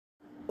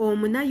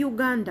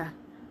Omunayuganda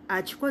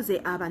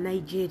akikoze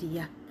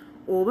Abanigeria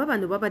oba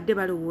bano babadde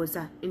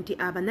balowooza nti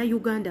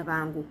Abanayuganda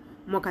bangu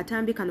mu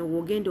katambi kano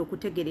wogenda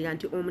okutegerera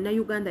nti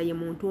Omunayuganda ye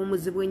muntu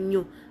omuzibu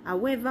ennyo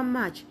however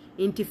much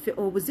nti ffe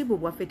obuzibu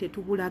bwaffe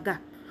tetubulaga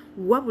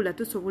wabula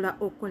tusobola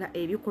okukola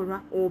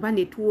ebikolwa oba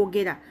ne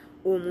tuwogera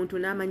omuntu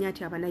n'amanya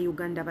ati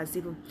Abanayuganda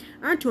bazibu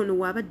anti ono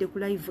waabadde ku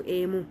live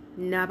emu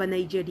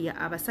n'Abanigeria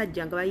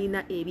abasajja nga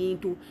balina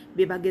ebintu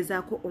bye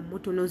bagezaako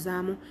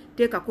omutonozaamu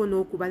teekako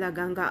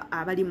n'okubalaga nga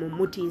abali mu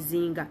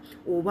mutiizinga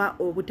oba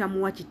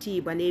obutamuwa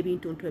kitiibwa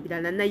n'ebintu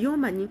ebirala naye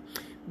omanyi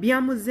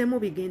byamuzeemu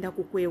bigenda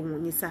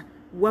kukwewuunyisa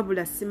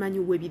wabula simanyi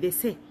we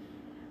birese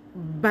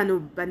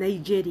bano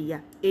Banigeria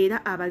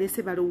era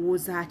abalese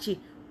balowooza ki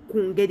ku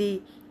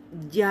ngeri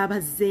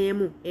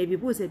gy'abazzeemu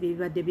ebibuuzo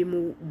ebibadde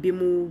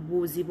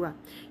bimubuuzibwa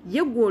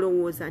ye gwe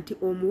olowooza nti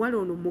omuwala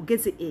ono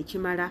mugezi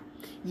ekimala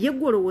ye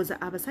gwe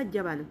olowooza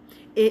abasajja bano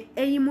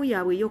eimu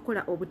yaabwe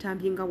ey'okukola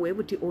obutambi nga bwe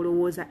buti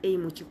olowooza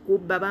eimu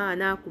kikubba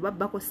baana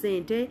kubabbako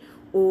ssente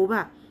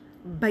oba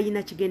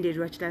bayina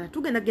kigendererwa kirala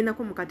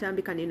tugendagendako mu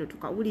katambi kano eno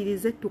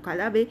tukawulirize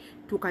tukalabe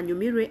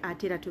tukanyumirwe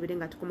ate era tubere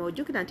nga tukoma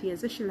ojjukira nti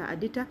yenze Sheila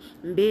Adita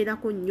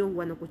mbeerako nnyo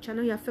wano ku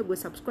channel yaffe gwe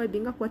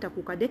subscribinga kwata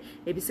ku kade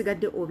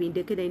ebisigadde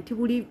obindekere nti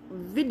buli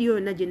video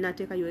yonna gye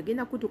nnateekayo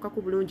egenda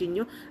kutuukako bulungi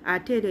nnyo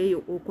ate era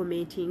eyo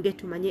okomentinge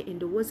tumanye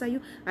endowooza yo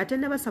ate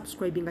naba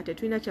subscribinga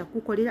tetulina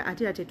kyakukolera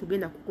ate era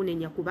tetugenda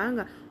kukunenya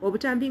kubanga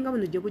obutambi nga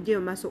buno gye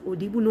bujjayo maaso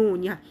odi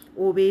bunoonya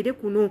obeere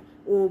kuno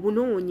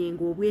obunoonye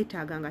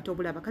ng'obwetaaga nga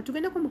tobulaba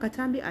katugendako mu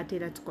katambi ate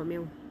era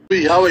tukomewo.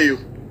 How are you?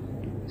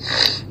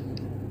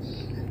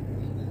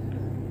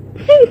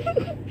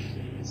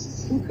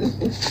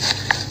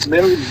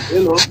 Mary,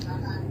 hello.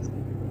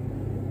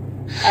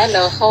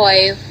 Hello, how are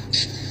you?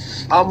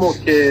 I'm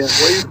okay.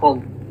 Where are you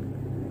from?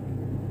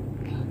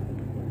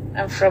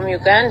 I'm from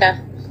Uganda.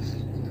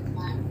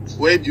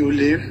 Where do you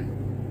live?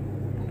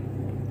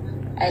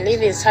 I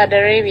live in Saudi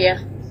Arabia.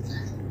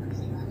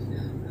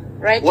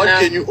 Right what now.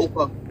 What can you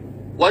offer?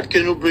 What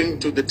can you bring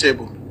to the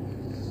table?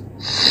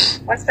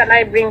 What can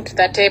I bring to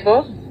the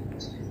table?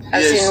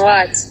 As yes. in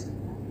what?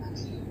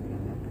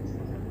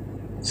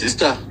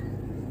 Sister,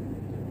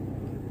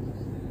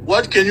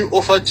 what can you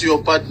offer to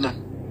your partner?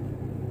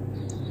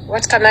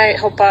 What can I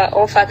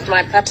offer to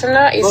my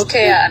partner is not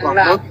care and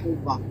love.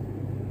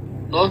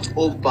 Not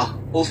offer.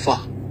 Offer.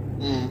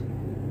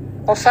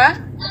 Offer?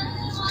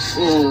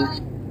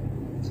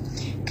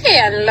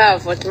 Care and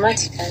love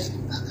automatically.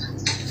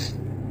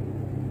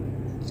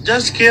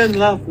 Just care and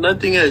love,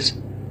 nothing else.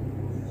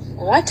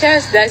 What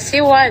else does he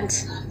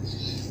want?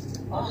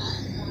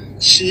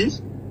 She?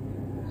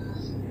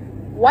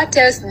 What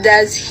else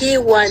does he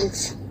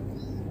want?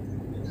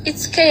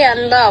 It's care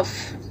and love.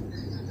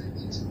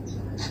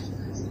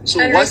 So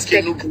and what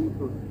respect. can you bring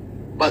to,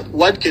 but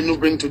what can you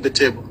bring to the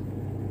table?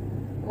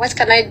 What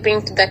can I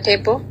bring to the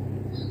table?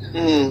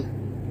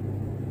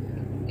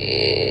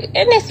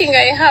 Anything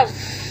I have.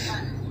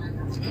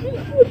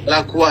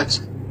 Like what?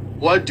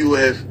 What do you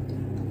have?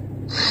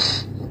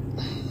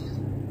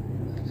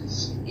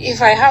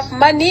 If I have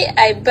money,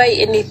 I buy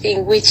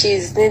anything which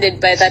is needed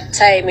by that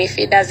time. If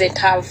he doesn't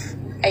have,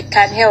 I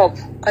can help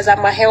because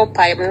I'm a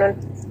helper. I'm not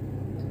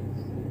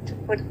to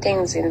put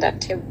things in the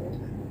table.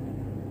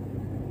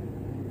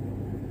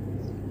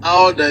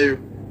 How old are you?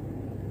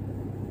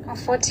 I'm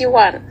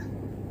 41.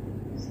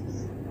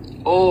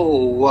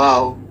 Oh,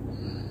 wow.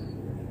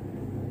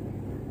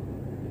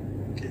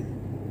 Okay.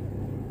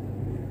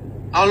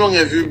 How long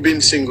have you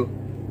been single?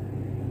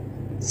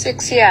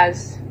 6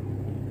 years.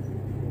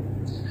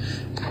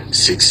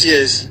 6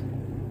 years?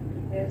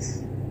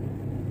 Yes.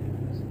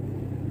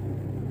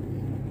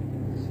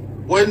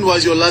 When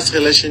was your last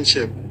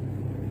relationship?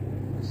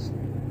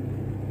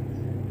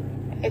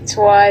 It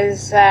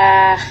was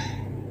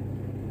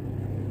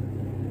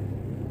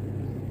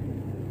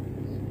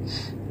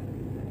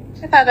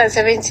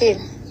 2017.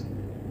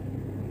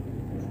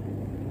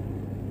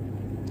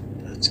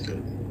 That's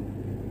good.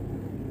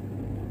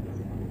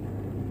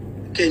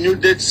 Can you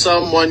date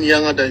someone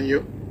younger than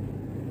you?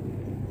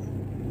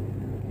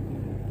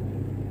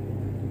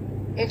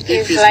 If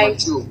If he's like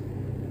mature.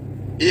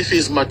 If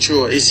he's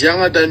mature. He's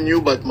younger than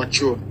you but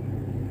mature.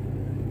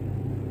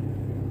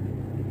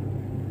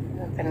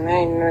 how can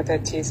I know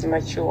that he's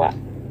mature?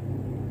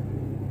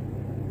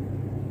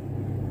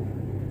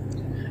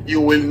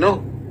 You will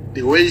know.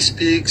 The way he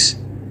speaks,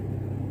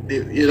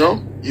 you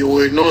know, you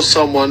will know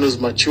someone who's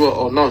mature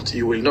or not.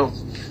 You will know.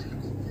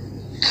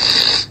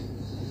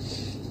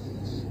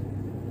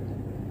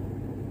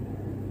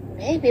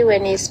 Maybe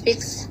when he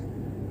speaks.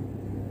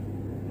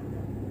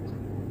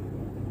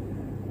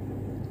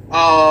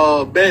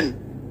 Ben,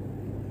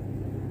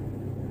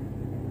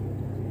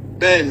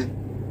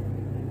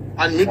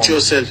 unmute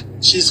yourself.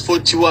 She's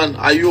 41.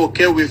 Are you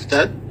okay with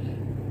that?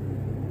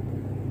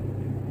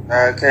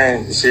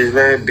 Okay, she's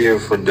very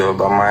beautiful though,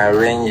 but my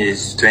range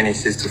is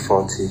 26 to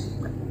 40.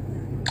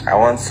 I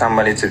want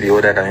somebody to be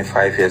older than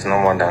 5 years, no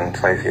more than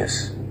 5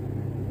 years.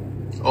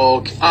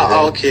 Okay.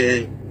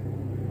 Okay.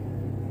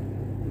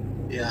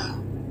 Yeah.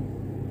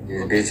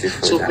 It's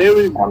beautiful. So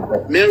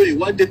Mary,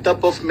 what the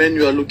type of men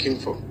you are looking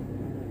for?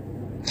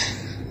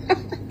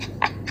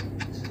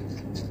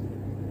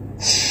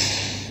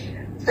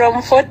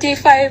 From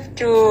 45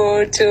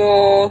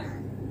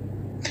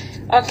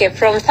 okay,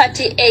 from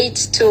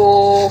 38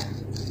 to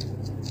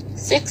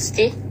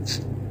 60.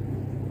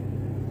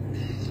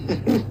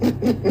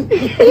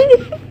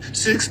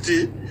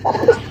 60?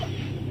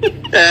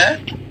 Eh?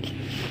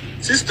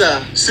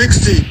 Sister,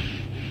 60.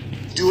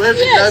 Do you have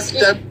Yes,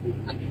 enough time?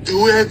 Do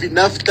you have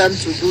enough time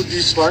to do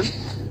this one?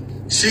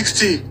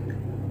 60.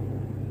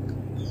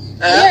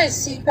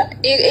 yes, he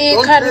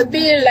can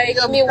be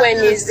like me when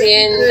he's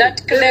in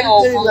that clay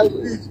of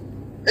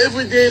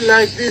every day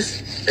like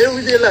this.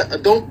 Every day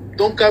like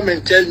don't come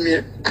and tell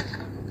me.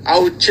 I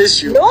will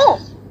chase you. no.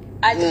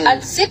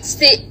 At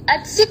 60,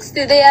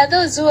 there are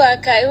those who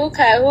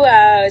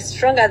are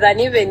stronger than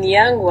even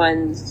young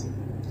ones.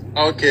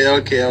 Okay,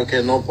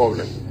 no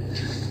problem.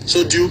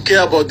 So do you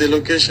care about the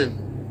location?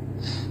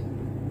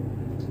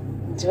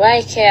 Do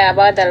I care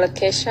about the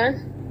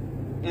location?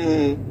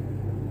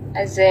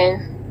 As in,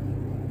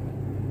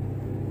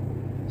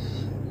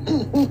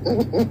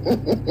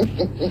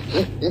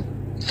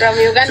 from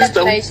Uganda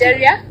to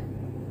Nigeria?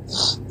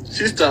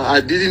 Sister, I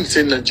didn't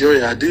say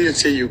Nigeria. I didn't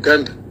say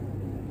Uganda.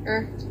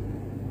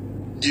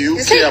 Do you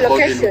care about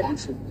the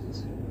location?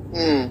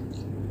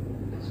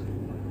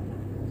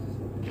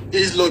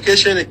 Is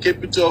location a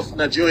capital of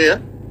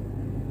Nigeria?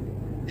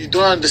 You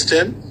don't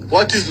understand?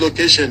 What is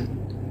location?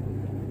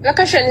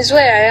 Location is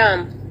where I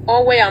am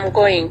or where I'm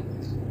going.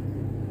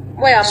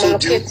 Where I'm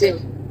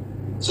located.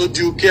 So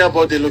do you care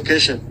about the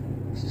location?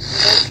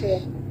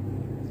 Okay.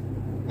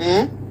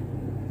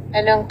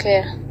 I don't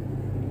care.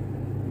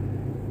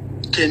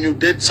 Can you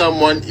date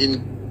someone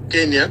in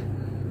Kenya?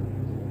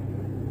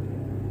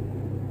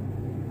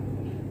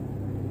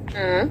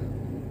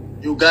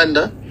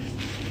 Uganda?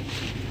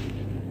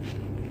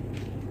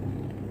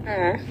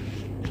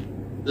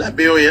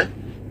 Liberia?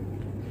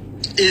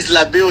 Is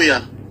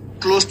Liberia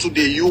close to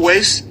the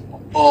US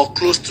or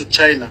close to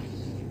China?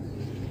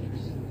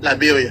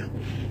 Liberia.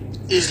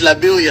 Is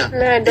Liberia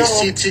a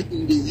city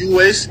in the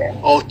US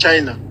or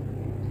China?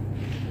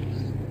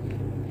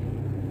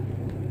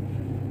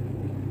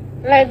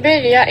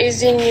 Liberia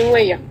is in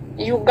where?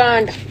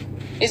 Uganda.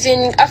 Is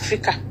in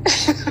Africa.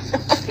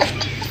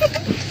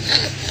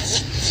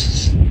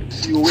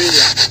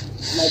 Uea.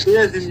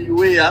 Liberia is in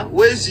Uea.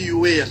 Where is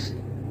Uea?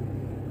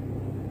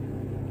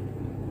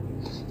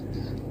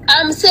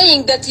 I'm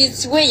saying that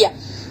it's where.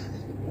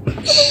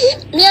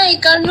 Me, I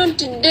cannot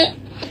date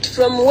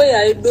from where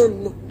I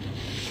don't know.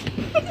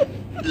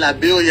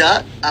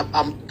 Liberia,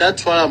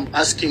 that's why I'm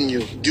asking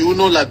you. Do you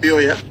know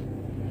Liberia?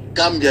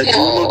 Gambia, do you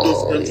know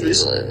those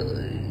countries?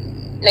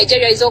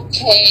 Nigeria is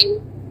okay.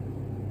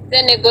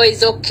 Senegal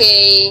is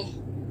okay.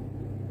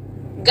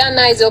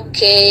 Ghana is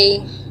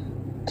okay.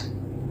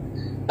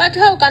 But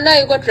how can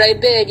I go to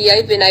Liberia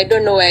even I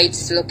don't know where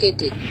it's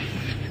located?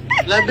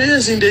 Liberia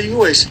is in the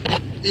US.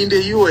 In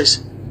the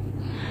US.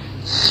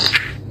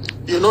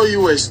 You know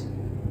US.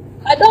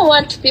 I don't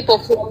want people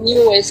from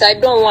US. I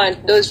don't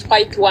want those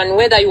white one.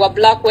 Whether you are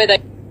black, whether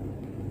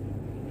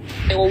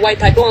you are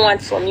white, I don't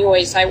want from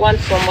US. I want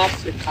from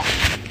Africa.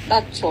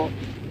 That's all.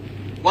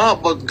 What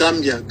about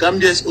Gambia?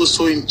 Gambia is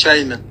also in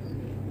China.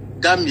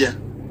 Gambia.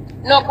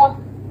 No, but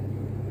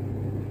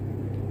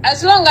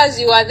as long as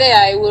you are there,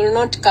 I will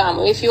not come.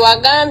 If you are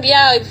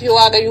Gambia, if you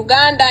are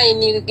Uganda,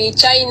 in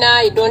China,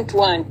 I don't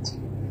want.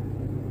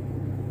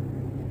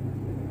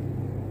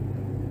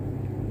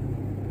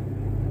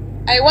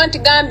 I want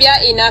Gambia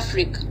in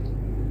Africa.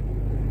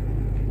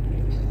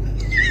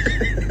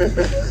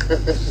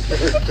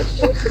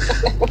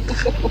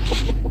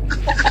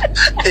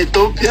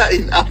 Ethiopia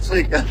in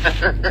Africa.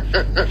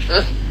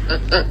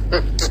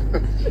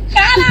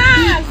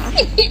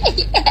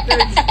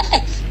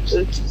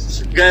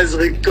 Guys,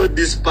 record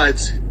this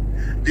part.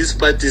 This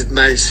part is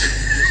nice.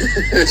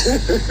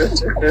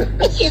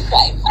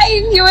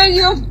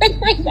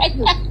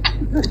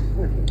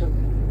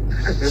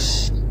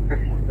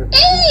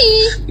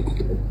 Hey!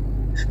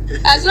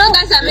 As long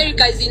as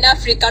America is in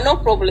Africa, no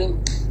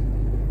problem.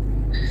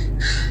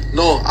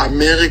 No,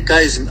 America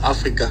is in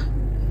Africa.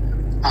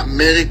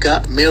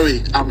 America,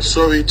 Mary, I'm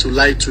sorry to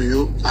lie to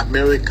you.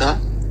 America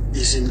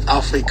is in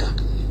Africa.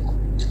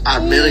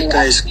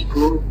 America is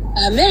close.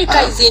 America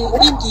is in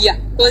India.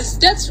 Because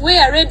that's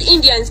where red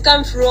Indians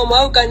come from.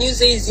 How can you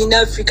say it's in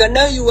Africa?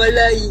 Now you are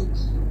lying.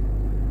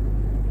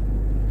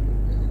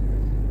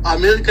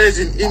 America is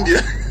in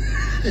India.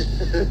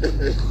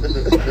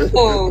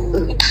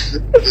 Oh.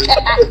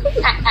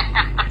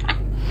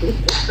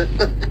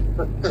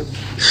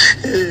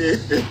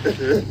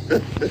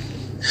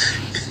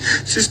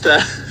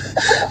 Sister,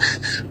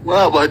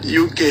 what about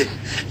UK?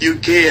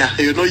 UK,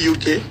 you know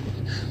UK?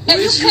 UK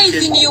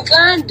is in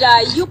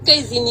Uganda. UK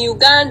is in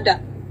Uganda.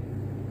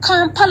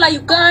 Kampala,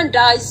 Uganda.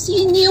 I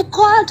see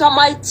Uganda,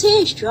 my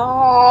teacher.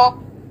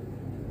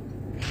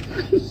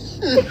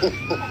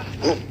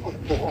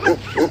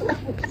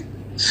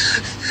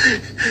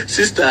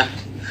 Sister,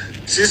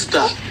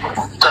 Sister,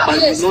 but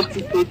Yes. you know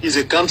TikTok is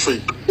a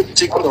country.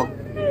 TikTok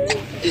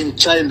in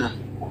China.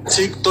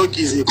 TikTok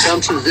is a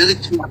country very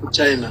close to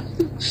China.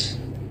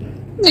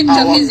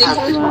 TikTok is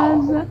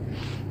a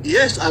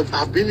Yes,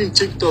 I've been in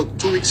TikTok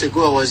 2 weeks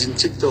ago. I was in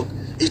TikTok.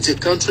 It's a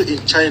country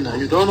in China.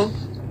 You don't know?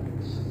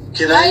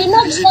 Can I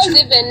know visit because you?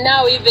 even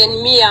now,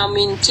 even me, I'm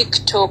in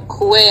TikTok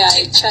where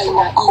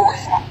China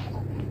is.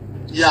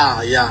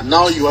 Yeah.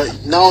 Now you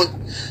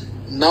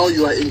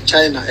are in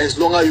China. As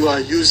long as you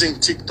are using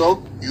TikTok,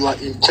 you are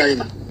in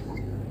China.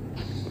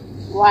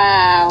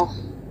 Wow.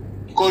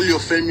 Call your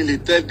family.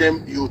 Tell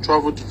them you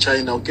travel to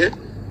China. Okay?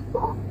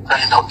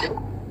 China. Okay.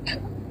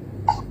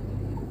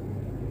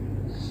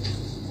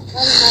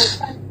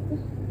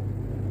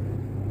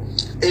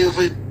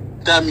 Every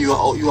time you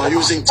are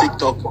using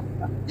TikTok,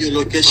 your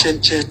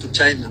location changed to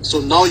China. So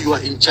now you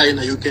are in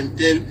China. You can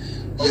tell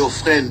your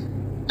friend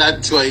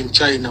that you are in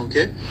China,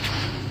 okay?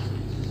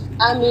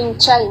 I'm in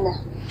China.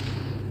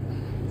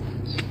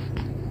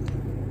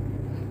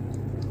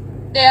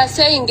 They are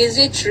saying, is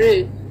it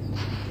true?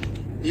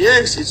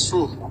 Yes, it's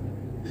true.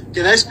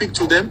 Can I speak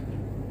to them?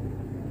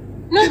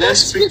 No, Can I don't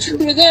speak speak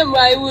to to them.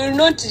 I will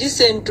not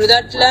listen to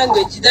that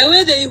language. The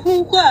way they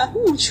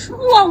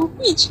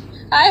which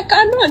I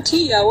cannot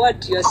hear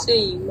what you're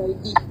saying, my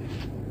dear.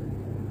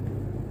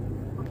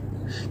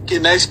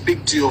 Can I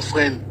speak to your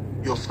friend?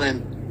 Your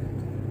friend.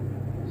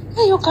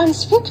 Hey, you can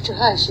speak to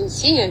her.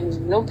 She's here.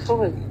 No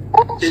problem.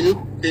 Can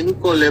you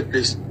call her,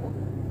 please?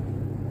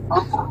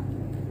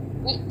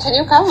 Can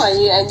you come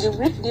here and you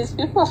greet these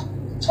people?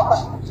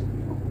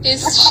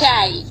 She's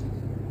shy.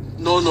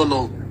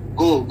 No.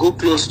 Go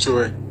close to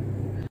her.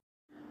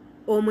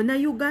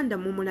 Omunnayuganda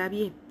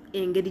mumulabye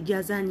engeri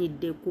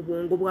gy'azanyidde ku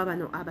bwongo bwa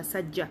bano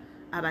abasajja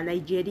aba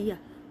Nigeria.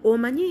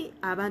 Omanyi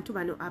abantu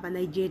bano aba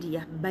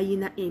Nigeria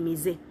bayina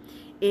emize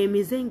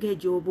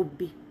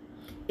ng'egy'obubbi,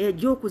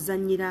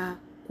 egy'okuzannyira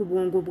ku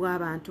bwongo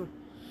bw'abantu,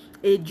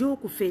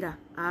 egy'okufera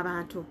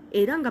abantu,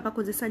 era nga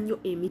bakozesa nnyo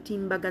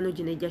emitimbagano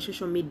gino egya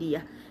social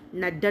media.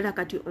 Naddala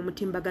kati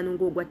omutimbagano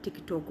ng'ogwa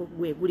TikTok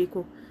gwe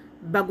guliko,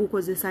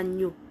 bagukozesa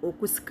nnyo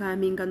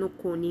okusikaminga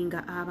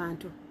n'okkoninga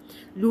abantu.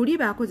 Luli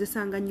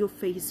baakozesanga nnyo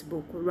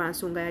Facebook lwa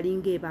nsonga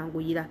yalinga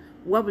ebanguyira,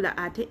 wabula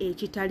ate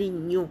ekitali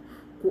nnyo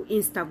ku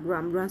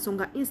Instagram lwa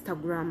nsonga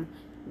Instagram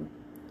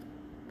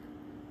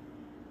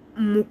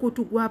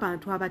mukutu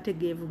gw'abantu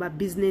abategeevu ba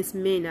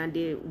businessmen and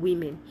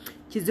women.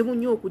 Kizibu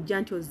nnyo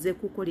okujja nti ozze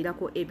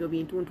kukolerako ebyo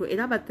bintu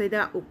era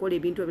batera okukola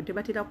ebintu ebyo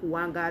tebatera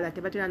kuwangaala,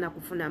 tebatera na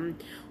kufunamu.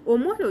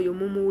 Omuwala oyo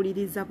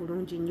mumuwuliriza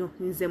bulungi nnyo,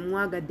 nze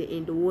mwagadde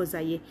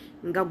endowooza ye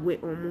nga gwe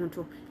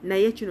omuntu,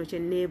 naye kino kye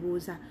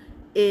neebuuza,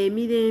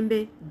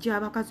 emirembe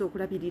gy'abakazi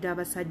okulabirira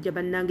abasajja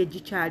bannange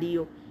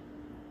gikyaliyo?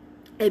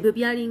 Ebyo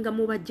byalinga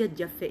mu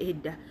bajjajjaffe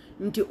edda,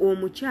 nti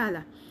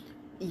omukyala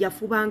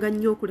yafubanga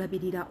nnyo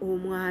okulabirira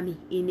omwami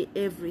in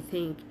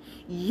everything.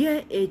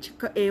 Ye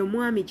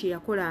omwami kye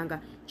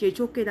yakolanga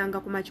kyekyokeranga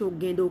ku makya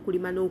okugenda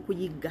okulima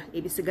n'okuyigga,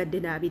 ebisigadde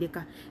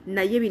n'abireka.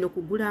 Naye bino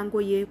kugula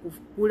ngoye,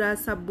 kugula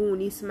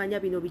sabbuuni, simanya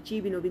bino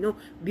biki, bino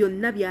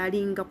byonna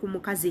byalinga ku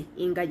mukazi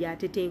nga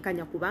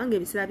yatetenkanya, kubanga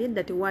ebiseera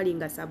by'edda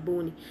tewalinga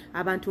sabbuuni.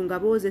 Abantu nga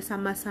boozesa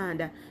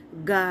masanda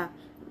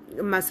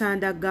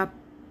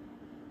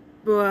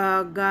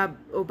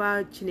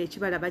oba kino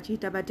ekibala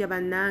bakiyita batya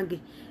bannange,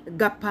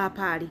 ga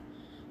paapaali,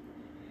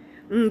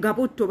 nga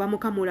butto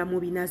bamukamula mu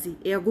binazi.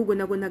 Ago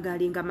gonna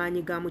galinga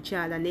maanyi ga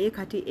mukyala, naye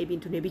kati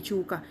ebintu ne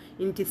bikyuka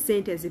nti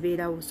ssente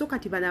zibeerawo. So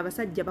kati bano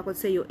abasajja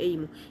bakozeseyo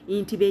eimu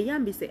nti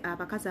beeyambise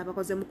abakazi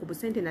abakozemu ku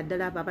busente,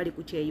 naddala abo abali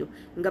ku kyeyo,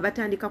 nga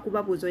batandika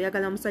kubabuuza,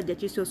 oyagala musajja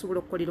kisi osobola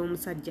okukolera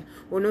omusajja,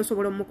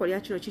 onoosobola omukolera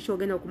kino kiki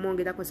ogenda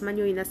okumwongerako,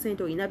 simanyi oyina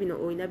ssente, oyina bino,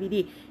 oyina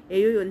biri.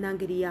 Eyo yonna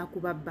ngeri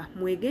yakubabba.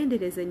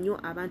 Mwegendereze nnyo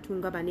abantu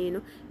nga bano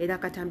eno, era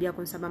Katambi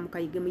akonsaba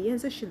mukayige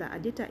muyenze Shira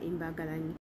Adita Imbagalanyi.